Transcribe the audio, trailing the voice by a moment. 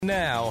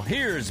Now,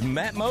 here's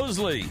Matt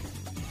Mosley.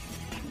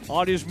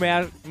 On his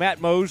Matt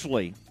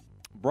Mosley.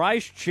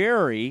 Brice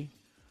Cherry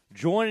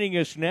joining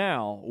us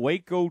now,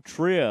 Waco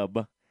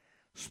Trib,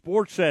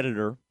 sports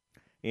editor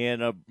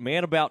and a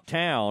man about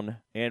town.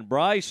 And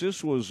Brice,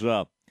 this was,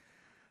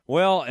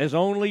 as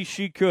only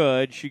she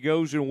could. She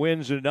goes and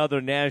wins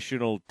another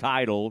national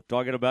title,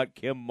 talking about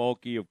Kim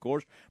Mulkey, of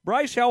course.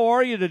 Brice, how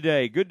are you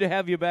today? Good to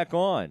have you back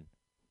on.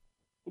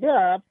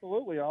 Yeah,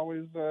 absolutely.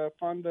 Always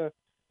fun to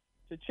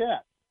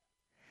chat.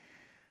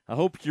 I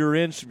hope you're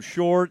in some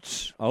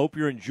shorts. I hope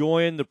you're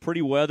enjoying the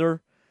pretty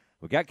weather.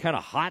 We got kind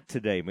of hot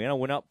today, man. I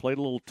went out and played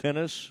a little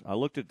tennis. I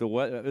looked at the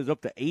weather. It was up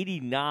to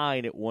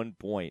 89 at one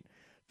point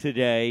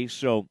today.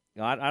 So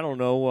I don't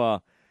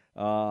know,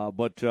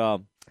 but I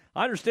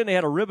understand they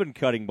had a ribbon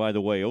cutting, by the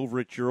way, over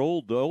at your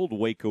old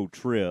Waco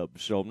Trib.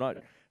 So I'm not.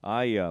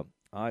 I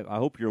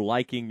hope you're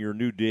liking your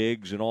new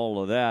digs and all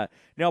of that.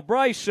 Now,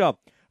 Brice,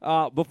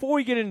 before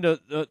we get into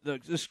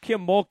this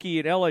Kim Mulkey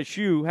at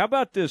LSU, how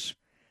about this?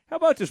 How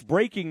about this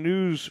breaking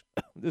news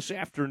this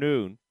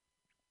afternoon?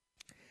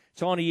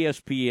 It's on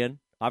ESPN.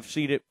 I've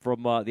seen it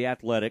from The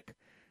Athletic.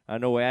 I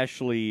know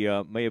Ashley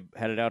may have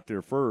had it out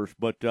there first.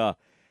 But how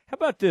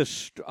about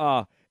this?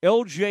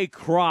 L.J.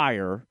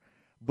 Cryer,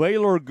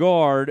 Baylor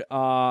guard,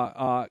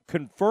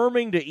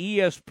 confirming to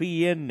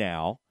ESPN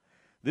now,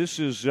 this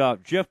is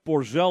Jeff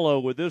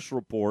Borzello with this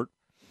report,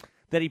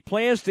 that he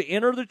plans to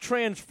enter the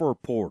transfer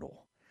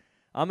portal.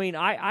 I mean,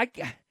 I'm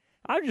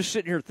just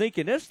sitting here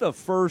thinking that's the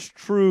first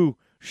true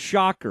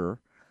shocker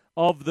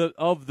of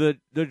the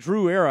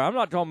Drew era. I'm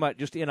not talking about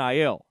just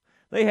NIL.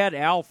 They had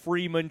Al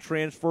Freeman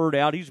transferred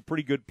out. He's a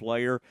pretty good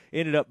player.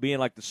 Ended up being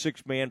like the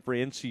sixth man for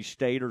NC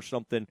State or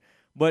something.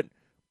 But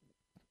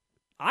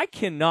I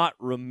cannot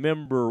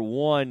remember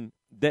one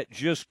that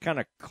just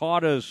kind of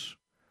caught us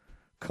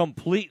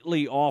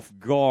completely off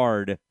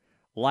guard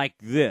like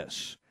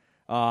this.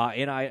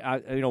 And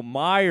I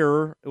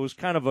Meyer was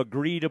kind of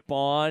agreed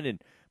upon, and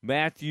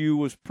Matthew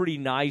was pretty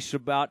nice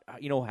about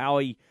how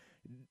he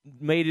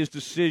made his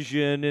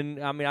decision,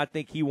 and I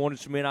think he wanted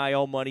some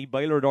NIL money.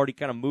 Baylor had already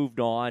kind of moved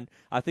on.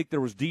 I think there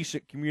was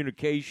decent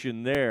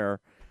communication there.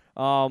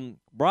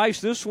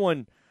 Brice, this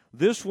one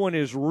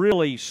is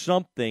really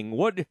something.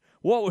 What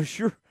was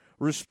your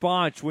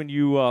response when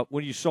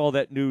you saw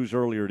that news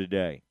earlier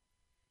today?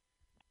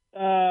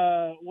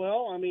 And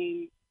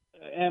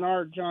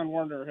our John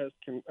Warner has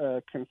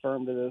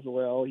confirmed it as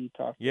well. He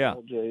talked to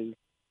LJ's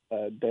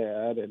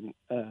dad,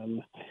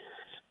 and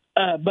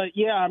but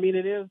yeah, I mean,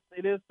 it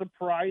is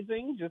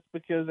surprising just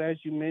because, as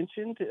you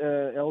mentioned,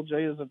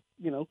 LJ is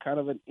kind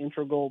of an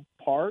integral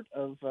part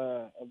of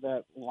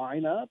that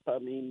lineup. I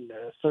mean,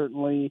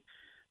 certainly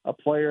a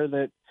player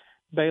that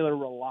Baylor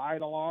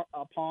relied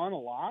upon a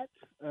lot.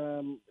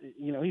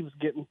 He was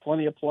getting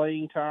plenty of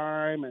playing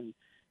time and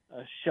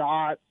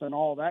shots and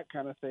all that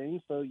kind of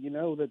thing. So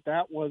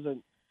that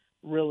wasn't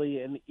really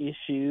an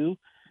issue.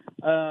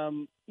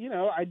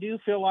 I do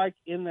feel like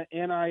in the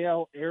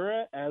NIL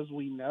era, as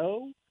we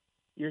know,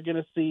 you're going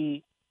to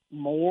see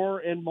more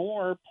and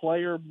more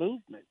player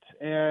movement.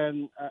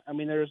 And,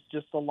 there's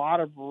just a lot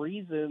of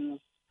reasons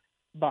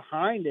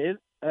behind it.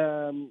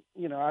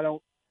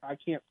 I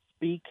can't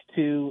speak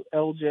to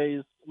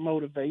LJ's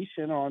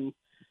motivation on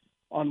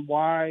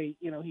why,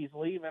 he's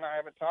leaving. I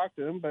haven't talked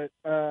to him, but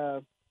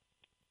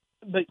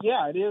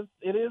yeah,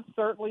 it is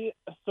certainly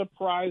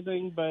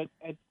surprising, but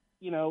at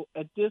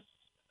this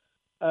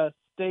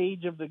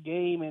stage of the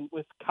game and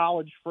with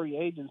college free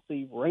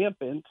agency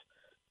rampant,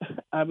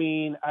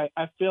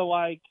 I feel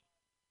like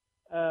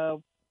guys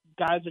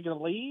are going to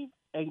leave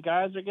and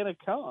guys are going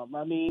to come.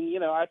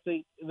 I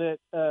think that,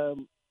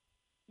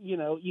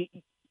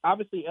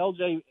 obviously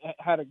LJ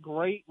had a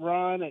great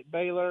run at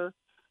Baylor,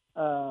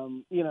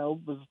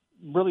 was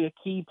really a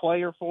key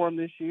player for him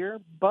this year.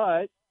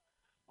 But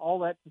all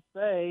that to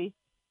say,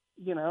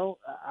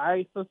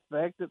 I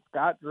suspect that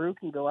Scott Drew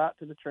can go out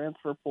to the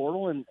transfer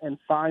portal and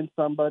find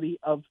somebody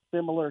of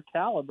similar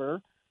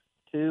caliber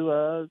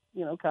to,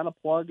 kind of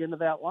plug into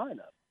that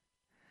lineup.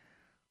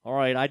 All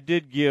right, I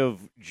did give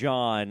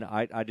John.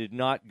 I did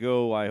not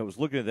go. I was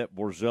looking at that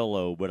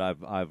Borzello, but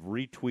I've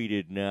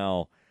retweeted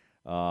now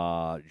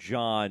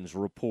John's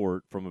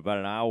report from about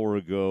an hour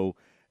ago,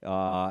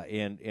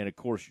 and of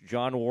course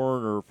John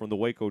Werner from the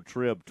Waco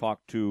Trib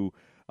talked to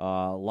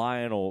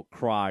Lionel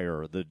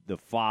Cryer, the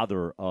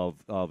father of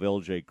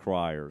L.J.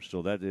 Cryer.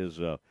 So that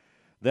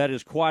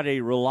is quite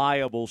a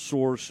reliable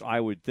source, I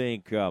would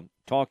think,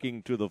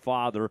 talking to the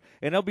father.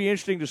 And it'll be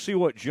interesting to see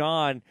what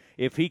John,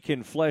 if he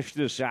can flesh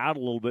this out a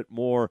little bit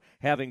more,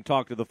 having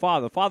talked to the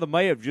father. The father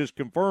may have just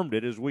confirmed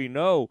it, as we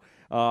know,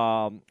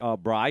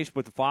 Brice,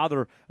 but the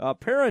father,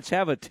 parents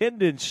have a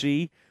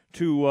tendency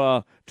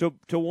to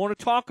want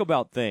to talk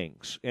about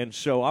things, and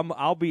so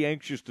I'll be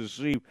anxious to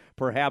see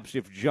perhaps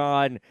if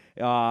John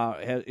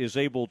is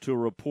able to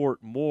report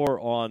more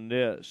on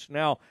this.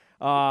 Now,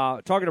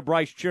 talking to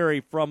Brice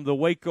Cherry from the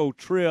Waco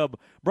Trib,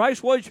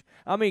 Brice,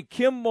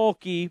 Kim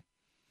Mulkey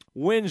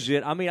wins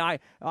it.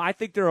 I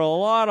think there are a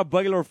lot of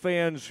Baylor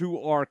fans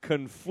who are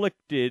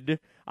conflicted.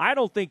 I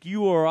don't think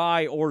you or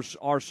I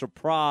are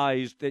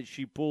surprised that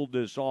she pulled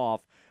this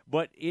off,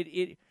 but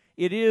it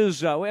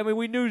is. I mean,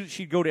 we knew that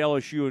she'd go to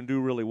LSU and do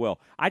really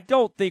well. I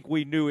don't think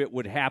we knew it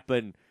would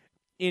happen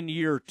in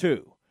year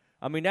 2.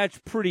 I mean, that's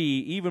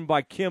pretty, even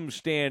by Kim's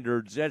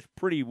standards, that's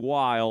pretty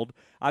wild.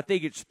 I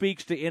think it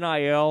speaks to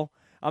NIL.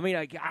 I mean,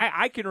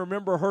 I can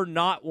remember her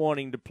not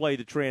wanting to play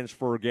the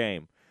transfer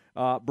game,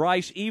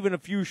 Brice, even a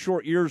few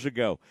short years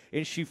ago.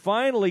 And she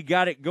finally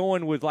got it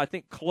going with, I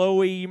think,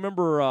 Chloe. You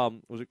remember,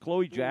 was it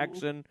Chloe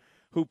Jackson,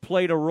 who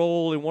played a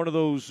role in one of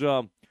those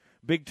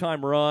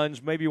big-time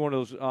runs, maybe one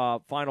of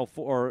those Final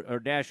Four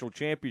or national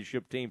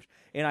championship teams.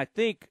 And I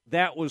think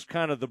that was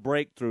kind of the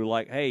breakthrough,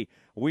 like, hey,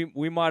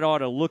 we might ought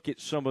to look at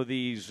some of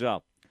these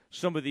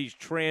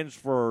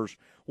transfers.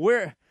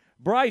 Where,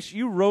 Brice,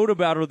 you wrote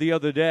about her the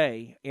other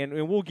day,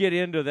 and we'll get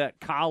into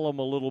that column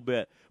a little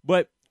bit.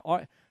 But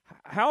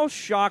how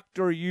shocked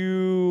are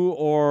you,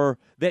 or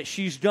that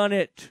she's done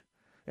it?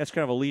 That's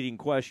kind of a leading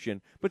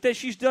question, but that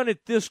she's done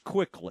it this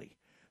quickly.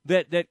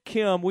 That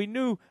Kim, we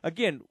knew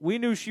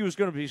she was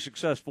going to be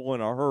successful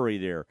in a hurry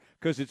there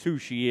because it's who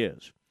she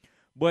is.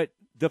 But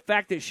the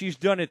fact that she's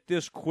done it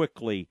this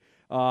quickly,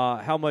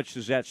 how much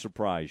does that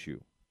surprise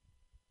you?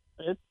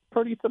 It's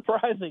pretty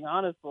surprising,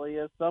 honestly.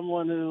 As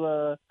someone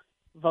who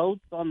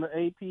votes on the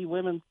AP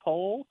women's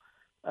poll,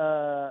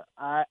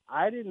 I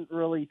didn't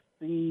really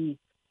see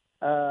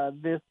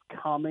this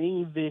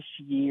coming this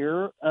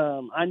year.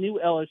 I knew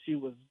LSU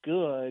was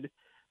good,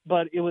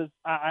 but it was,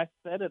 I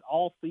said it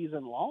all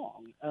season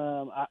long.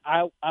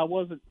 I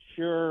wasn't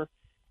sure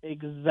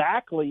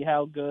exactly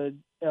how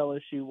good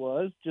LSU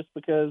was, just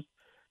because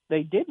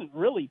they didn't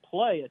really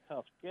play a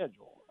tough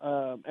schedule.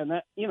 And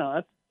that,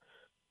 that's,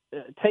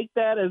 take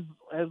that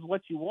as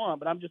what you want,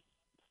 but I'm just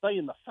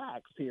saying the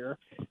facts here.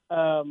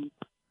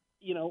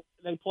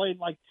 They played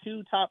like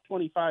 2 top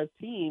 25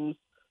 teams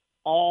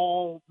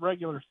all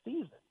regular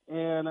season.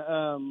 And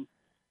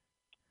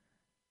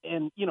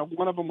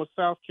one of them was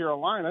South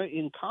Carolina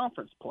in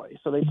conference play.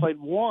 So they played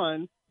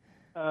one.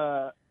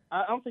 I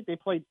don't think they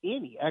played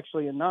any,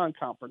 actually, in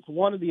non-conference.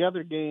 One of the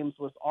other games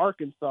was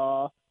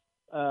Arkansas,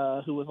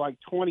 who was like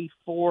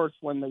 24th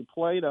when they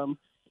played them,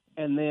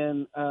 and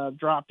then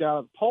dropped out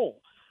of the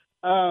poll.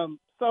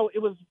 So it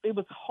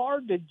was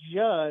hard to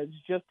judge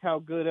just how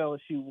good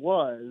LSU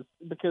was,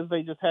 because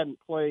they just hadn't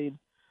played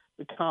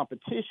the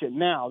competition.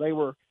 Now, they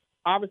were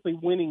obviously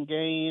winning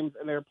games,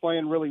 and they were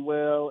playing really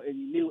well, and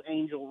you knew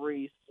Angel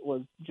Reese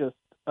was just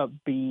a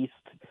beast,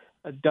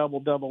 a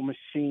double-double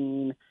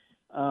machine.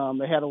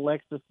 They had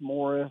Alexis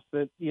Morris,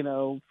 that,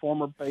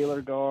 former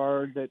Baylor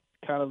guard that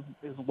kind of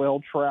is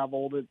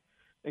well-traveled,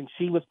 and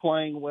she was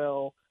playing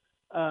well.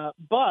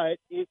 But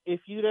if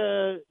you'd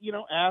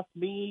asked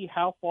me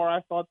how far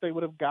I thought they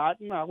would have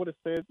gotten, I would have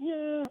said,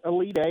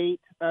 Elite 8.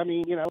 I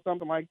mean,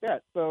 something like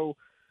that. So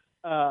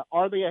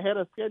are they ahead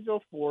of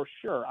schedule? For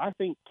sure. I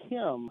think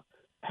Kim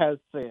has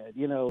said,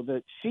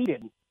 that she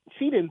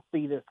didn't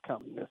see this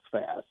coming this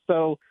fast.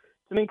 So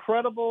it's an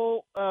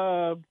incredible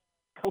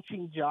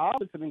coaching job.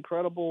 It's an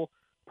incredible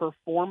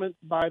performance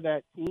by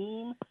that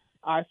team.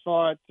 I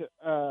thought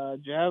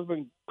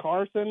Jasmine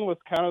Carson was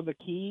kind of the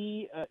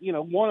key,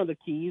 one of the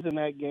keys in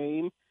that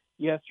game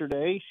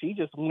yesterday. She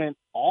just went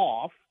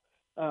off.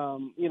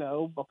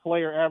 A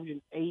player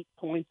averaging 8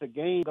 points a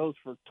game, goes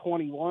for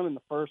 21 in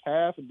the first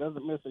half and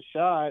doesn't miss a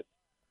shot.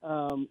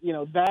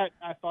 That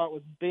I thought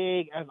was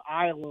big, as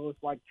Iowa was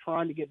like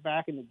trying to get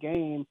back in the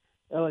game.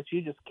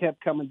 LSU just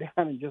kept coming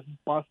down and just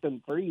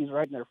busting threes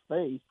right in their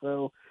face.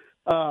 So,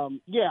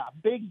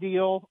 big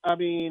deal. I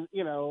mean,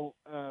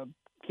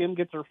 Kim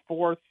gets her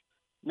 4th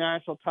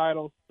national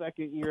title,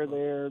 2nd year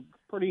there.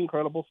 Pretty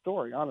incredible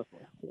story, honestly.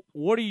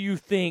 What do you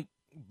think,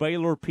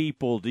 Baylor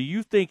people? Do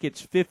you think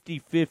it's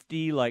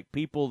 50-50, like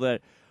people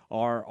that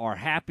are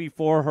happy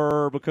for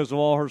her because of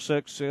all her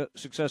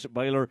success at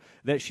Baylor,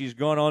 that she's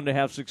gone on to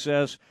have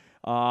success,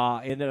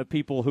 and then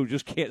people who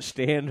just can't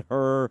stand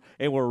her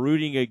and were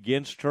rooting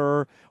against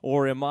her?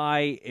 Or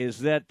is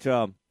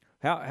that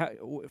how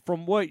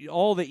from what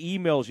all the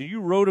emails, and you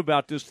wrote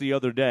about this the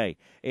other day,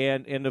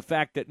 and the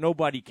fact that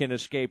nobody can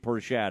escape her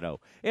shadow.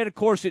 And, of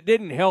course, it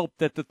didn't help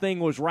that the thing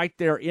was right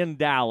there in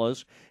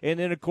Dallas, and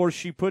then, of course,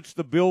 she puts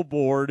the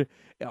billboard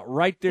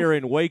right there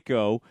in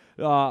Waco.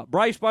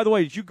 Brice, by the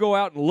way, did you go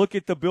out and look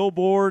at the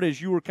billboard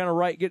as you were kind of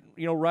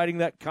writing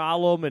that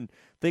column and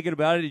thinking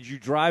about it? Did you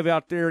drive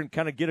out there and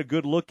kind of get a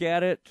good look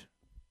at it?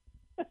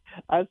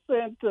 I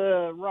sent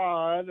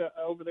Rod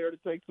over there to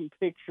take some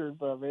pictures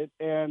of it,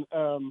 and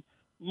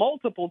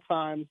multiple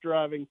times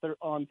driving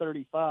on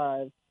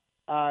 35,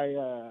 I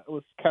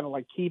was kind of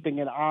like keeping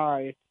an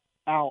eye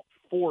out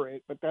for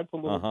it, but that's a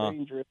little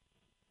dangerous.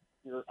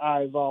 Your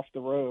eyes off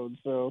the road.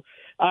 So,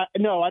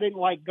 no, I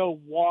didn't go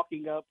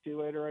walking up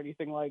to it or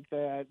anything like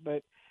that,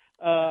 but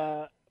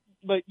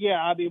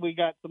yeah, I mean, we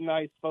got some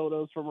nice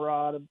photos from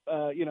Rod,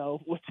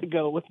 what to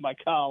go with my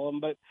column.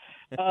 But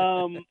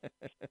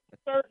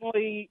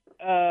certainly,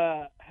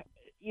 to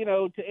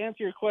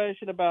answer your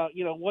question about,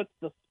 what's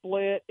the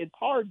split, it's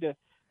hard to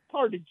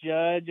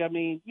judge. I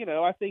mean,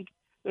 I think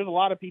there's a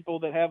lot of people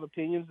that have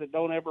opinions that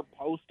don't ever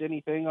post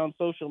anything on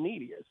social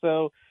media.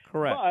 So,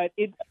 correct. But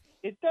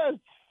it does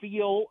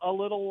feel a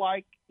little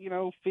like,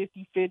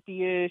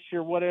 50-50-ish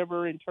or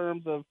whatever in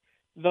terms of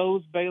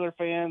those Baylor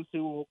fans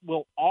who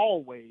will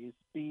always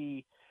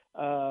be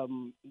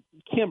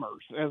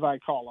Kimmers, as I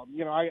call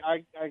them.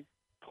 I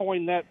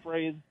coined that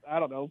phrase, I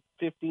don't know,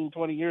 15,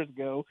 20 years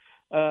ago,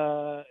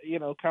 kind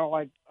of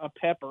like a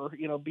Pepper,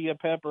 be a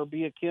Pepper,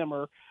 be a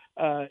Kimmer.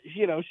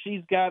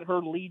 She's got her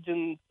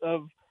legions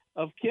of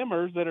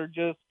Kimmers that are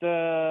just,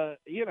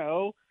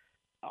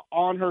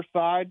 on her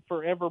side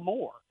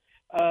forevermore.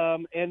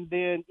 And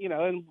then,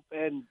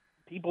 and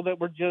people that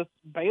were just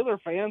Baylor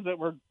fans that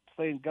were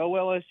saying, go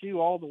LSU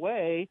all the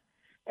way.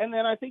 And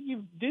then I think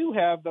you do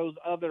have those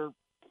other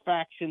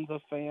factions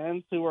of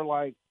fans who are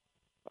like,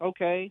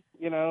 okay,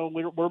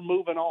 we're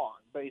moving on,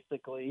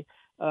 basically.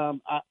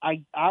 I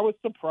was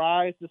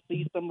surprised to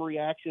see some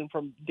reaction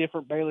from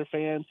different Baylor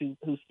fans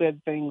who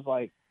said things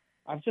like,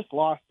 I've just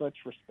lost such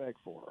respect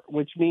for her,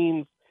 which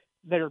means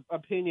their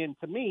opinion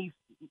to me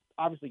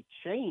obviously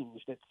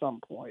changed at some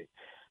point.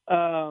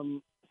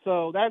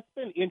 So that's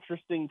been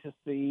interesting to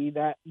see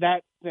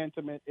that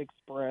sentiment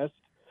expressed.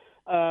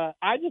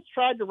 I just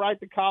tried to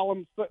write the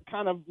column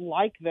kind of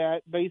like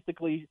that,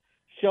 basically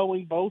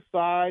showing both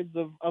sides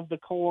of the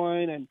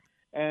coin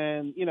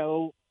and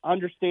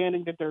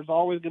understanding that there's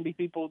always going to be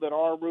people that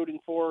are rooting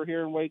for her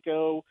here in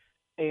Waco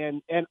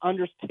and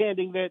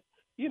understanding that,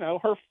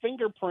 her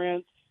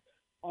fingerprints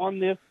on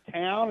this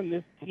town and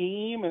this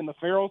team and the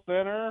Farrell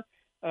Center,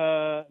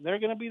 they're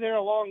going to be there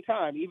a long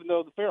time, even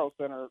though the Farrell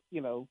Center,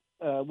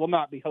 will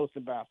not be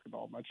hosting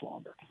basketball much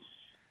longer.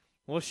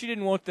 Well, she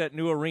didn't want that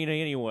new arena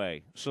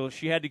anyway, so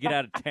she had to get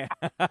out of town.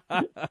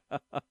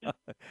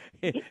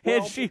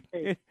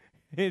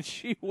 And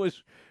she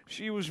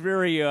was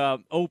very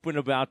open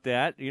about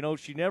that.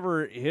 She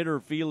never hid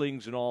her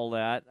feelings and all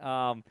that.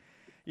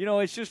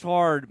 It's just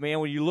hard, man,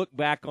 when you look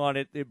back on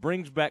it. It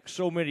brings back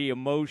so many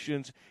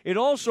emotions. It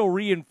also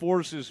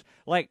reinforces,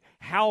 like,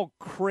 how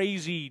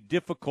crazy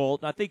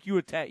difficult, and I think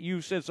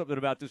you said something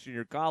about this in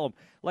your column,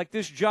 like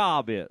this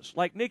job is.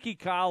 Like Nikki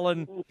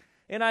Collin,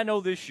 and I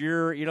know this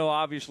year,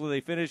 obviously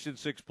they finished in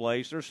sixth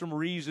place. There's some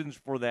reasons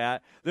for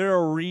that. There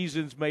are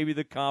reasons maybe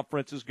the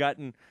conference has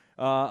gotten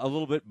a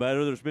little bit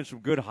better. There's been some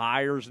good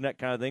hires and that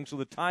kind of thing, so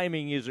the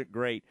timing isn't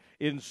great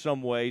in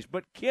some ways.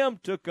 But Kim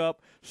took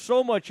up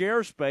so much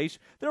airspace,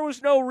 there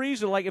was no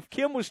reason. Like, if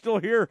Kim was still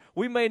here,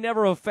 we may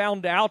never have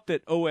found out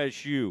that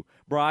OSU,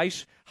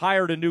 Brice,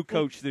 hired a new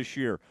coach this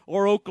year,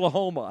 or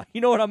Oklahoma. You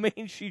know what I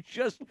mean? She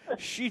just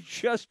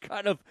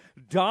kind of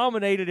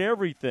dominated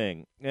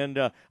everything.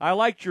 And I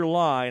liked your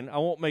line. I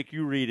won't make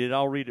you read it.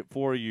 I'll read it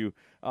for you.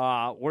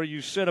 Where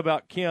you said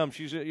about Kim,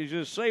 you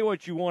just say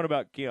what you want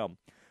about Kim,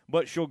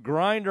 but she'll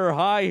grind her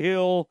high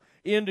heel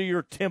into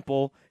your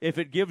temple if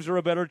it gives her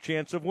a better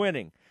chance of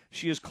winning.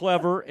 She is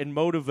clever and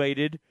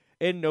motivated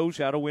and knows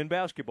how to win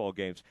basketball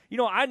games.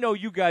 I know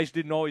you guys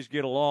didn't always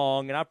get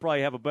along, and I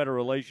probably have a better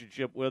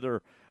relationship with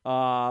her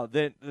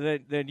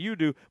than you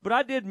do, but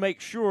I did make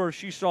sure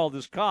she saw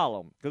this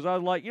column because I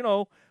was like,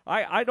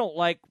 I don't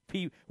like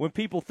when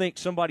people think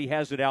somebody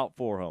has it out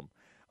for them.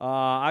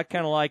 I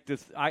kind of like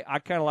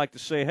to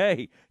say,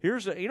 hey,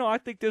 here's I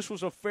think this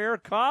was a fair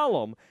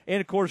column. And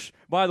of course,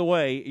 by the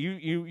way,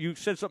 you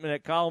said something in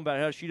that column about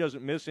how she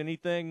doesn't miss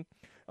anything.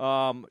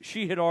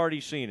 She had already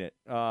seen it,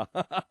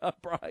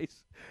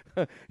 Brice.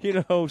 So.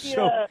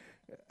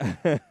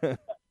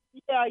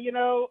 Yeah,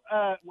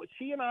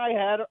 she and I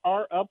had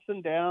our ups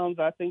and downs.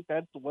 I think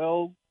that's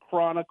well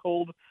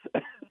chronicled.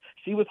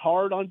 She was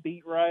hard on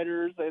beat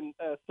writers, and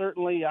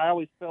certainly I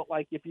always felt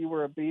like if you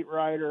were a beat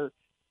writer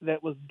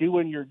that was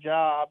doing your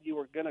job, you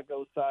were going to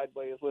go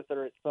sideways with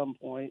her at some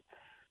point.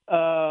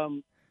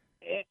 And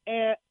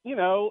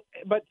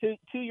but to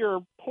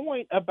your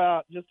point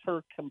about just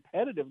her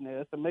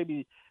competitiveness and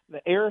maybe the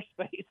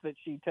airspace that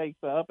she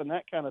takes up and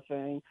that kind of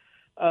thing,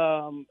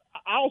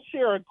 I'll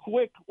share a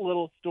quick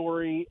little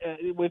story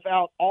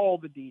without all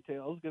the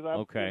details because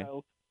okay.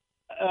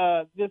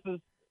 This is,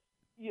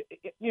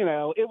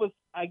 it was,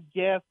 I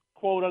guess,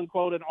 quote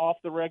unquote, an off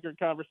the record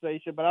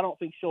conversation, but I don't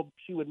think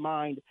she would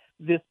mind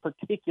this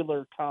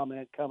particular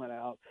comment coming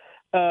out,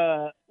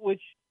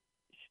 which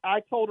I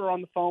told her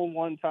on the phone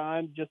one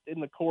time, just in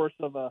the course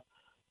of a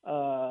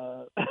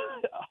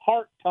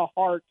heart to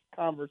heart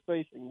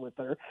conversation with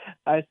her.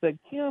 I said,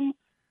 Kim,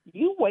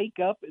 you wake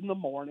up in the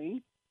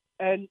morning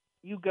and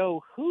you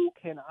go, who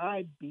can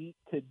I beat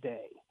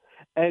today?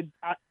 And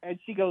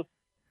she goes,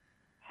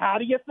 how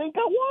do you think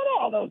I won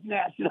all those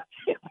national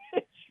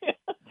championships?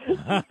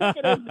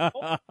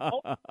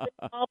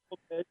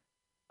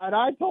 And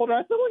I told her,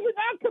 I said, well, you're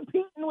not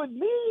competing with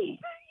me.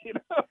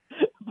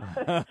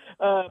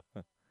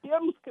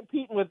 Kim's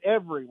competing with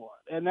everyone,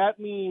 and that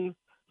means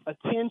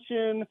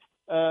attention,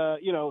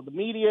 the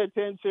media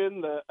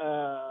attention, the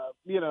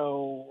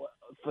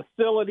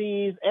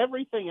facilities,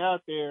 everything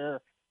out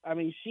there. I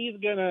mean, she's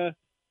gonna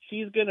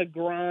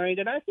grind,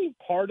 and I think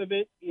part of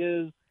it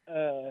is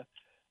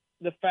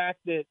the fact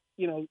that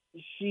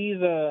she's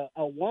a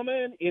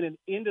woman in an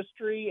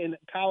industry in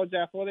college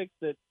athletics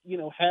that,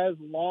 has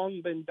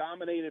long been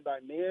dominated by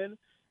men.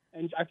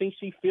 And I think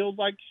she feels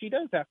like she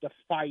does have to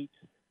fight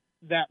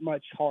that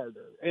much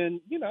harder.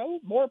 And,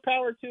 more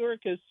power to her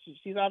because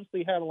she's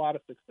obviously had a lot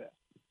of success.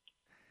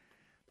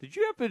 Did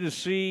you happen to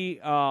see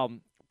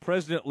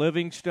President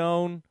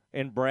Livingstone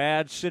and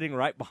Brad sitting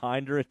right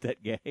behind her at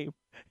that game,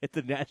 at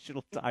the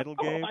national title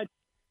game?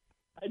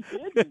 I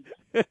didn't.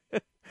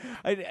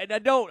 I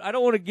don't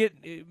want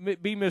to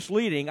be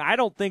misleading. I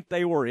don't think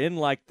they were in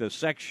like the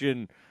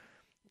section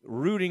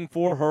rooting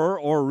for her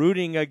or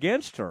rooting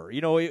against her.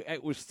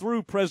 It was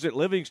through President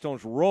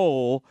Livingstone's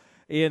role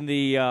in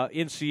the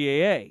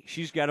NCAA.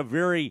 She's got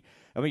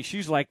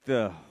she's like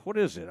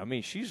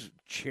she's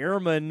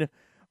chairman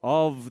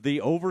of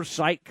the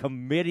oversight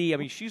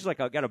committee. She's like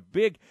got a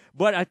big,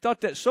 but I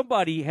thought that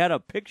somebody had a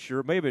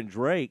picture, maybe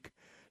Drake,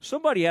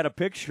 somebody had a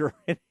picture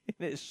in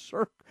his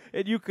circle,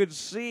 and you could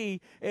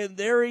see, and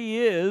there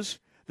he is.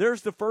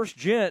 There's the first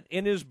gent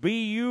in his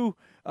BU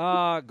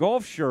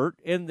golf shirt,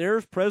 and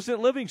there's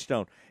President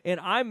Livingstone. And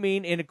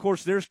and of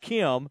course, there's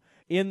Kim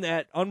in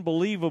that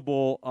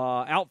unbelievable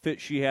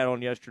outfit she had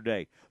on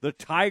yesterday, the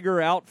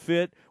tiger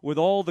outfit with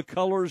all the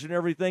colors and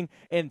everything.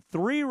 And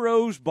 3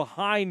 rows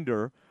behind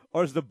her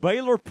is the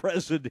Baylor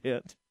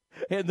president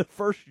and the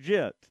first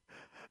gent.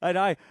 And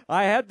I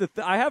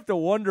have to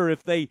wonder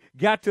if they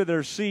got to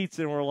their seats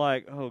and were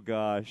like, oh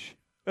gosh,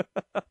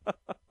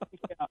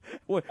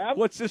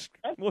 what's this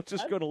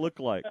going to look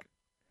like?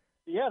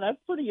 Yeah, that's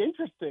pretty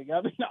interesting.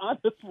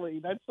 Honestly,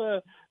 that's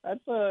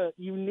a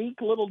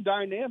unique little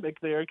dynamic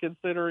there,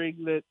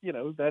 considering that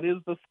that is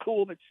the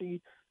school that she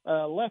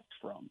left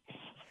from.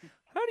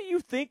 How do you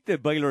think the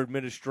Baylor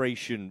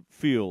administration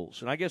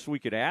feels? And I guess we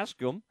could ask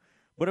them.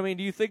 But,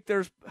 do you think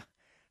there's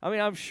 –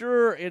 I'm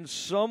sure in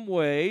some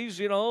ways,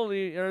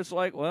 it's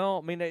like,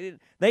 well,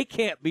 they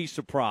can't be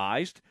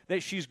surprised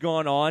that she's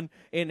gone on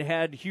and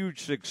had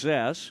huge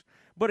success.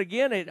 But,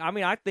 again,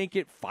 I think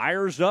it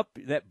fires up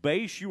that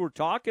base you were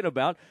talking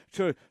about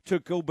to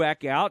go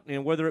back out,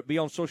 and whether it be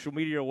on social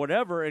media or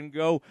whatever, and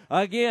go,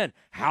 again,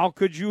 how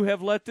could you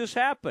have let this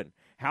happen?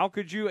 How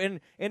could you – and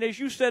as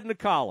you said in the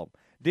column,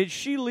 did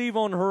she leave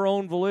on her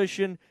own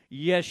volition?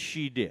 Yes,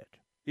 she did.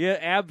 Yeah,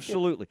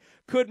 absolutely.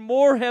 Could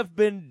more have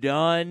been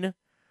done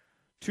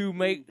to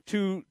make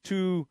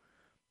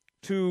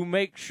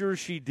sure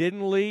she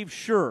didn't leave?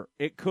 Sure,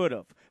 it could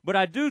have. But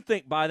I do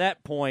think by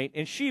that point,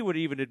 and she would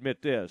even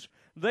admit this,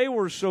 they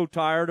were so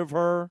tired of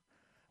her.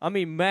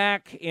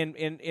 Mac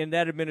in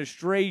that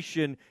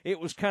administration, it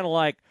was kind of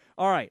like,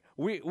 all right,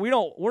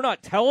 we're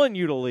not telling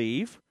you to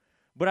leave,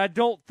 but I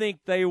don't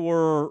think they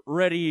were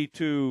ready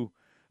to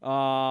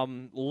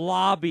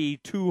lobby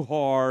too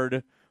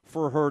hard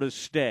for her to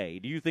stay.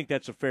 Do you think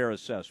that's a fair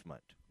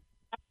assessment?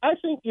 I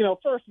think,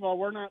 first of all,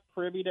 we're not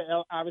privy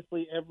to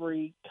obviously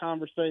every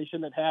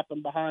conversation that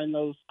happened behind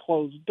those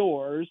closed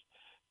doors.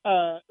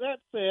 That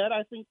said,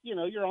 I think,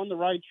 you're on the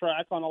right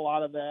track on a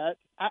lot of that.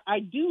 I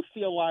do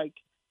feel like,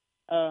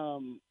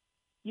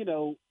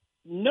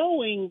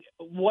 knowing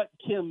what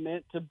Kim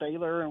meant to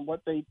Baylor and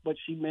what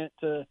she meant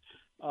to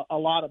a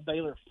lot of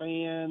Baylor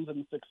fans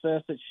and the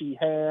success that she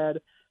had,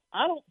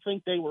 I don't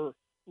think they were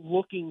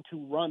looking to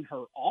run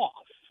her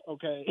off.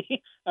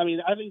 Okay. I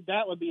think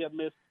that would be a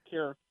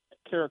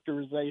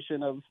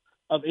mischaracterization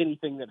of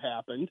anything that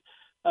happened.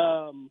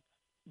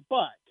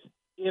 But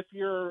if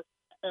you're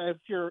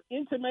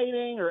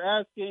intimating or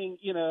asking,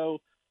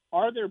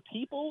 are there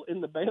people in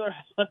the Baylor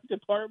athletic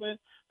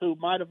department who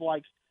might have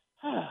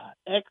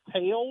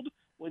exhaled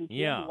when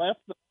Kim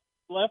left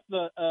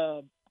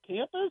the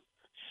campus?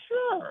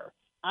 Sure.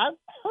 I've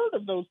heard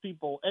of those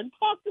people and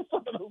talked to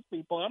some of those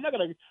people. I'm not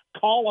going to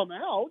call them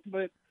out,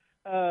 but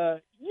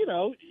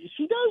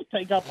she does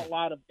take up a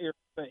lot of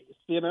airspace,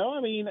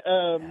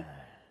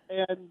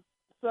 and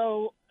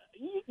so,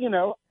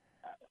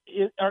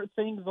 are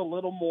things a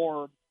little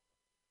more,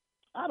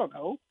 I don't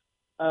know,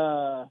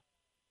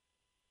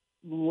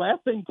 less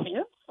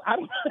intense? I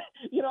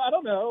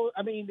don't know.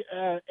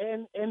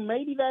 And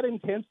maybe that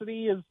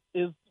intensity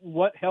is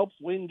what helps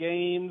win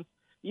games.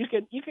 You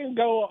can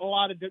go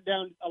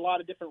down a lot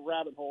of different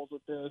rabbit holes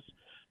with this,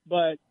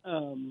 but,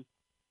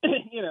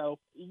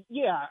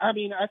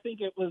 I think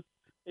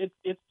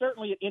it's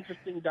certainly an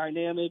interesting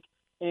dynamic.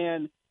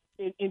 And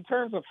in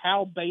terms of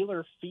how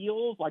Baylor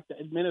feels, like the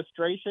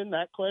administration,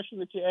 that question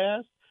that you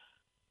asked,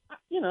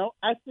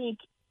 I think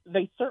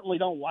they certainly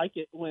don't like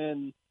it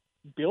when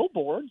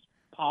billboards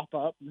pop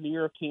up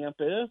near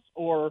campus,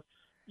 or,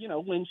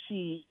 when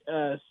she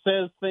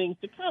says things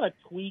to kind of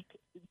tweak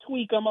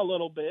them a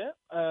little bit.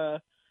 I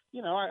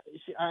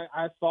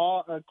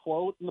saw a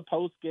quote in the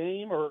post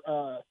game or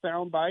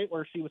soundbite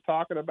where she was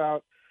talking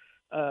about,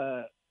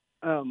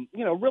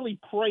 really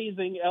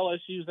praising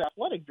LSU's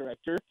athletic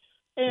director,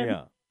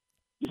 and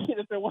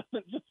if there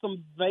wasn't just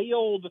some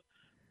veiled,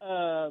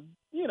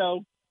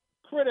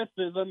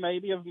 criticism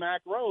maybe of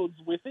Mac Rhodes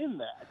within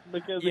that,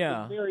 because it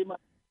was very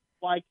much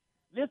like,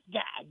 this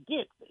guy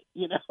gets it,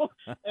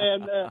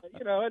 and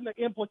and the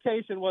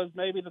implication was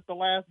maybe that the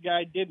last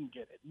guy didn't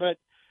get it, but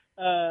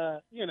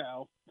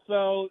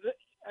so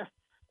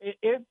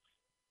it's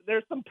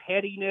there's some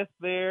pettiness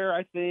there,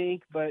 I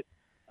think, but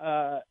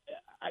I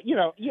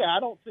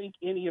don't think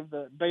any of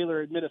the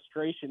Baylor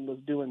administration was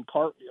doing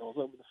cartwheels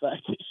over the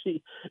fact that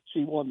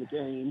she won the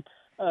game.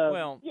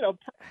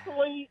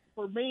 Personally,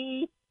 for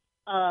me,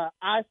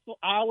 I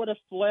would have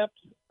slept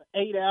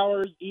 8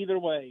 hours either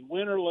way,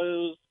 win or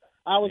lose.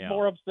 I was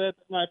more upset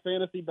that my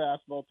fantasy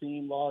basketball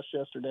team lost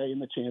yesterday in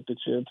the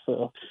championship.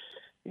 So,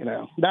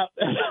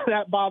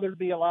 that bothered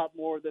me a lot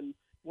more than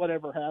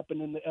whatever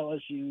happened in the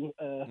LSU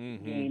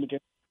game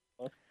against.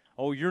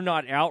 Oh, you're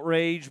not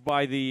outraged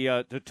by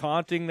the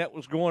taunting that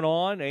was going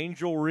on?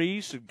 Angel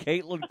Reese and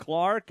Caitlin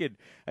Clark, and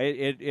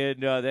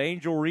the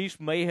Angel Reese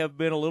may have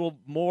been a little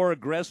more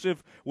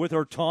aggressive with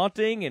her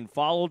taunting and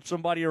followed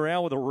somebody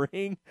around with a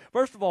ring.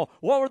 First of all,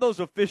 what were those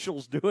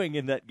officials doing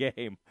in that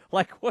game?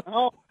 Like what?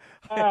 How?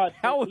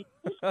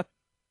 The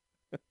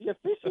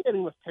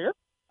officiating was terrible.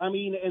 I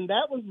mean, and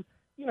that was,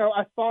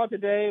 I saw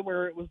today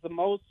where it was the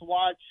most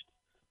watched,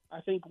 I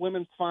think,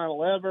 women's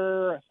final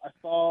ever. I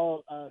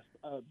saw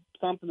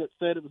something that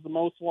said it was the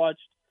most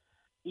watched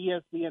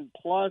ESPN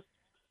Plus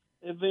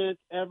event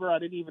ever. I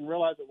didn't even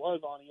realize it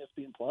was on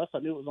ESPN Plus. I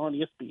knew it was on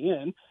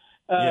ESPN.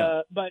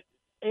 But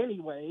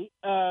anyway,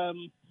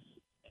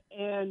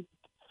 and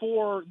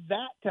for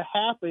that to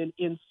happen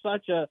in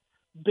such a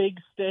big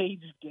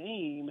stage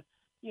game,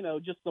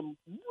 just some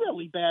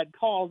really bad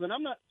calls. And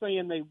I'm not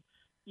saying they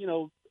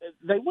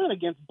went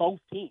against both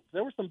teams.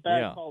 There were some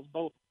bad calls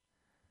both.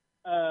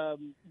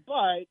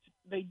 But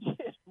they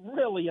did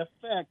really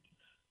affect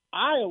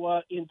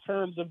Iowa in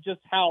terms of just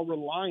how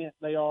reliant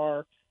they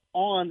are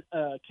on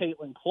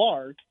Caitlin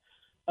Clark.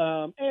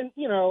 And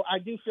I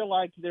do feel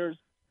like there's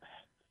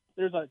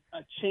a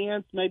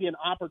chance, maybe an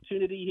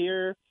opportunity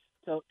here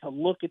to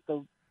look at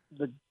the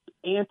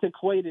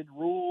antiquated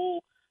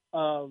rule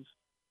of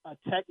a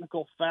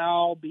technical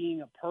foul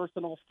being a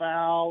personal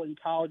foul in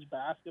college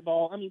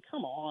basketball. I mean,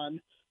 come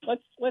on,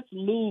 let's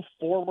move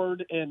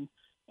forward and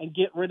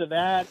get rid of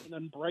that and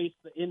embrace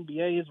the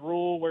NBA's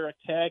rule where a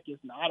tech is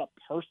not a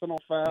personal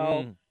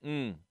foul.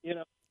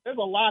 There's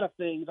a lot of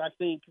things I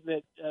think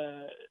that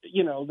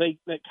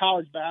that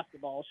college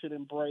basketball should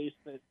embrace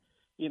that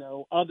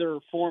other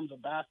forms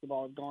of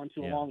basketball have gone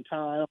to a long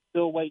time. I'm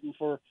still waiting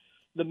for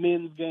the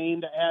men's game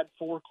to add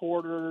 4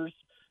 quarters.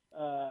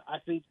 I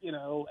think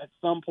at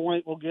some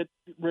point we'll get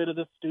rid of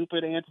the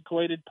stupid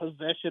antiquated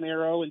possession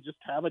arrow and just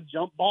have a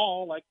jump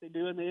ball like they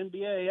do in the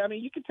NBA. I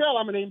mean, you can tell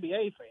I'm an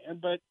NBA fan,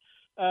 but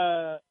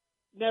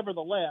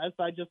nevertheless,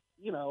 I just,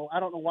 I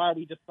don't know why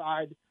we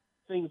decide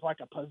things like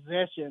a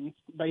possession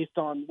based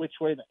on which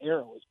way the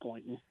arrow is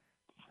pointing.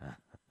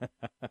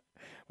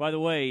 By the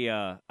way,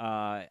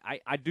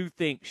 I do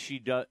think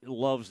she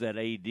loves that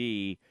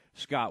AD,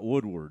 Scott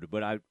Woodward,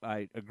 but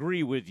I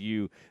agree with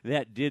you.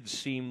 That did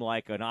seem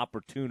like an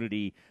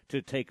opportunity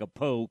to take a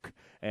poke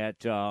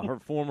at her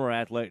former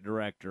athletic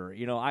director.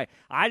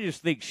 I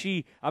just think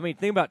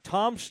think about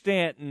Tom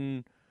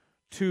Stanton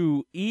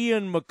to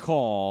Ian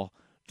McCall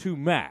to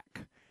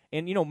Mac.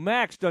 And,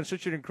 Mac's done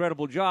such an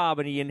incredible job,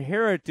 and he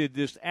inherited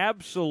this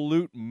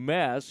absolute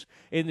mess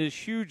and this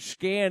huge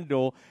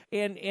scandal.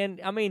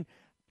 And I mean,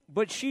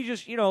 but she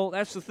just,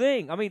 that's the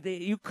thing. I mean,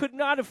 you could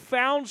not have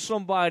found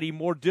somebody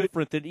more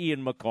different than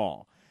Ian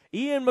McCall.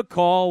 Ian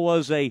McCall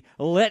was a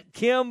let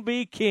Kim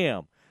be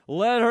Kim.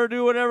 Let her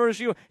do whatever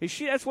she.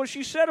 That's what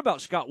she said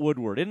about Scott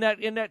Woodward in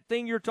that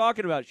thing you're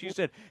talking about. She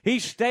said he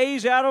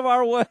stays out of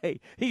our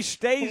way. He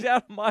stays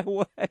out of my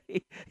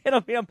way. And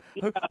I mean,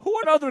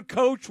 what other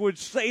coach would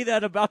say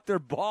that about their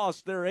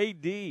boss, their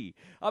AD?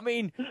 I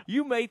mean,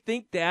 you may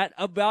think that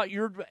about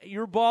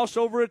your boss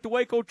over at the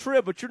Waco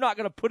Trib, but you're not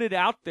going to put it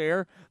out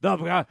there.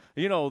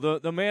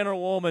 The man or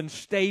woman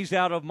stays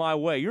out of my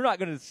way. You're not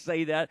going to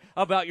say that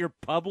about your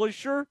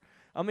publisher.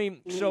 I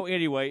mean, so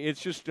anyway, it's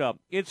just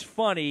it's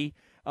funny.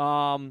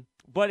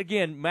 But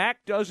again,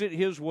 Mac does it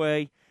his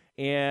way,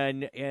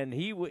 and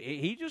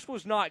he just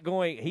was not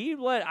going.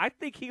 I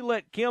think he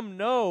let Kim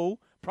know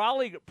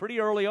probably pretty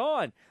early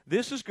on,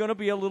 this is going to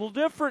be a little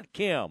different,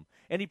 Kim.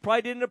 And he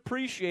probably didn't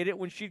appreciate it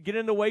when she'd get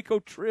in the Waco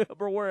Trib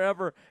or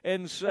wherever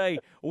and say,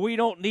 we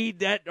don't need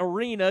that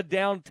arena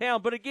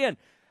downtown. But again,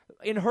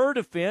 in her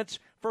defense,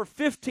 for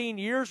 15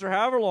 years or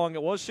however long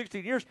it was,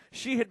 16 years,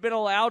 she had been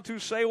allowed to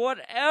say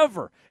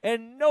whatever,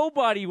 and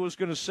nobody was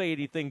going to say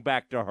anything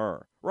back to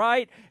her,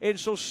 right? And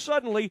so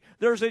suddenly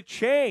there's a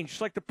change.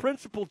 It's like the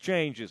principle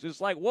changes.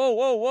 It's like,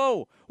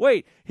 whoa,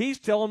 wait, he's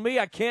telling me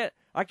I can't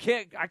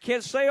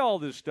say all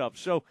this stuff.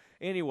 So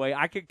anyway,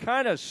 I could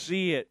kind of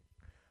see it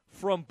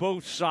from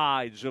both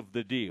sides of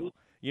the deal,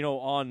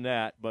 on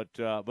that.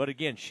 But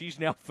again, she's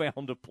now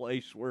found a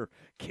place where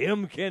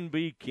Kim can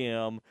be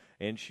Kim,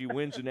 and she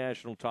wins a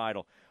national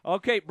title.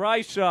 Okay,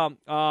 Brice, and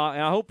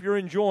I hope you're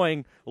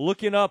enjoying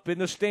looking up in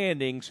the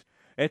standings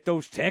at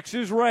those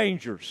Texas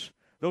Rangers.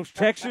 A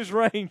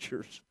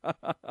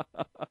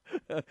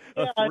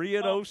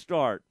 3-0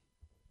 start.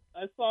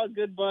 saw a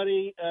good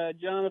buddy,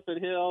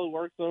 Jonathan Hill, who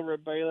works over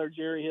at Baylor.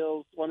 Jerry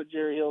Hill's one of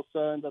Jerry Hill's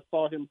sons. I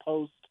saw him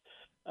post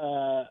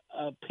a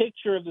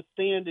picture of the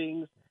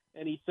standings,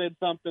 and he said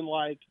something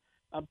like,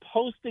 "I'm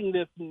posting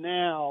this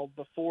now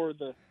before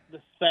the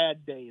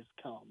sad days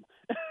come."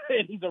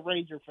 And he's a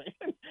Ranger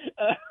fan.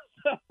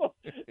 So,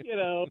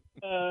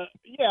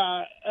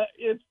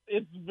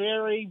 it's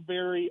very,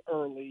 very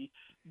early.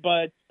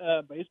 But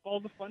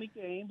baseball's a funny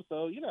game.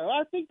 So,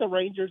 I think the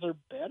Rangers are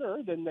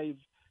better than they've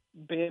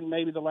been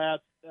maybe the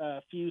last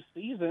few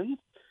seasons.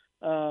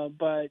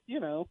 But,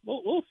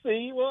 we'll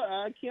see. Well,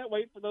 I can't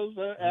wait for those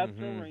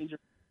Astro Rangers.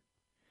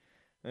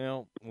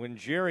 Well, when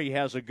Jerry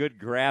has a good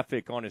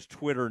graphic on his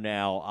Twitter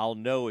now, I'll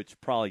know it's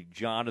probably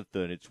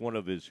Jonathan. It's one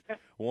of his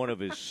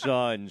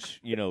sons,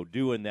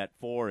 doing that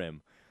for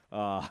him.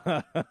 All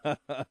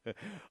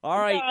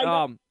right.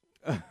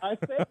 I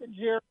said to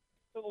Jerry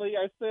recently,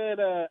 I said,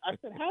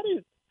 how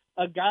does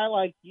a guy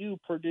like you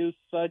produce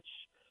such,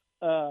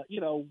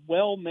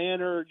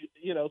 well-mannered,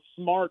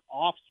 smart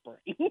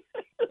offspring?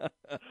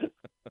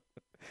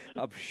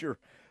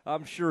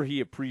 I'm sure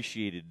he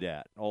appreciated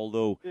that.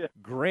 Although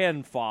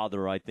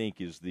grandfather, I think,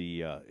 is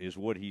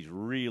what he's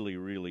really,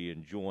 really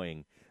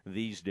enjoying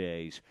these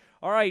days.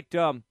 All right,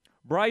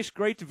 Brice,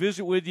 great to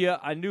visit with you.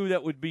 I knew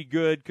that would be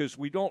good because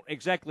we don't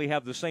exactly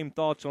have the same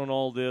thoughts on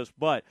all this,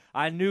 but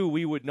I knew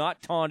we would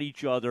not taunt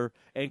each other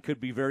and could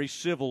be very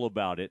civil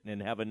about it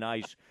and have a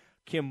nice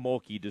Kim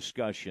Mulkey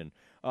discussion.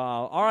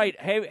 All right,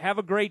 hey, have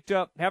a great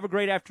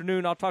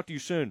afternoon. I'll talk to you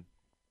soon.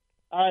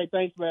 All right,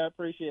 thanks, Matt.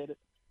 Appreciate it.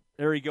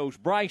 There he goes,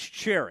 Brice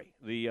Cherry,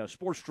 the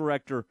sports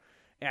director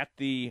at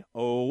the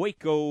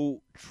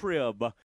Waco Trib.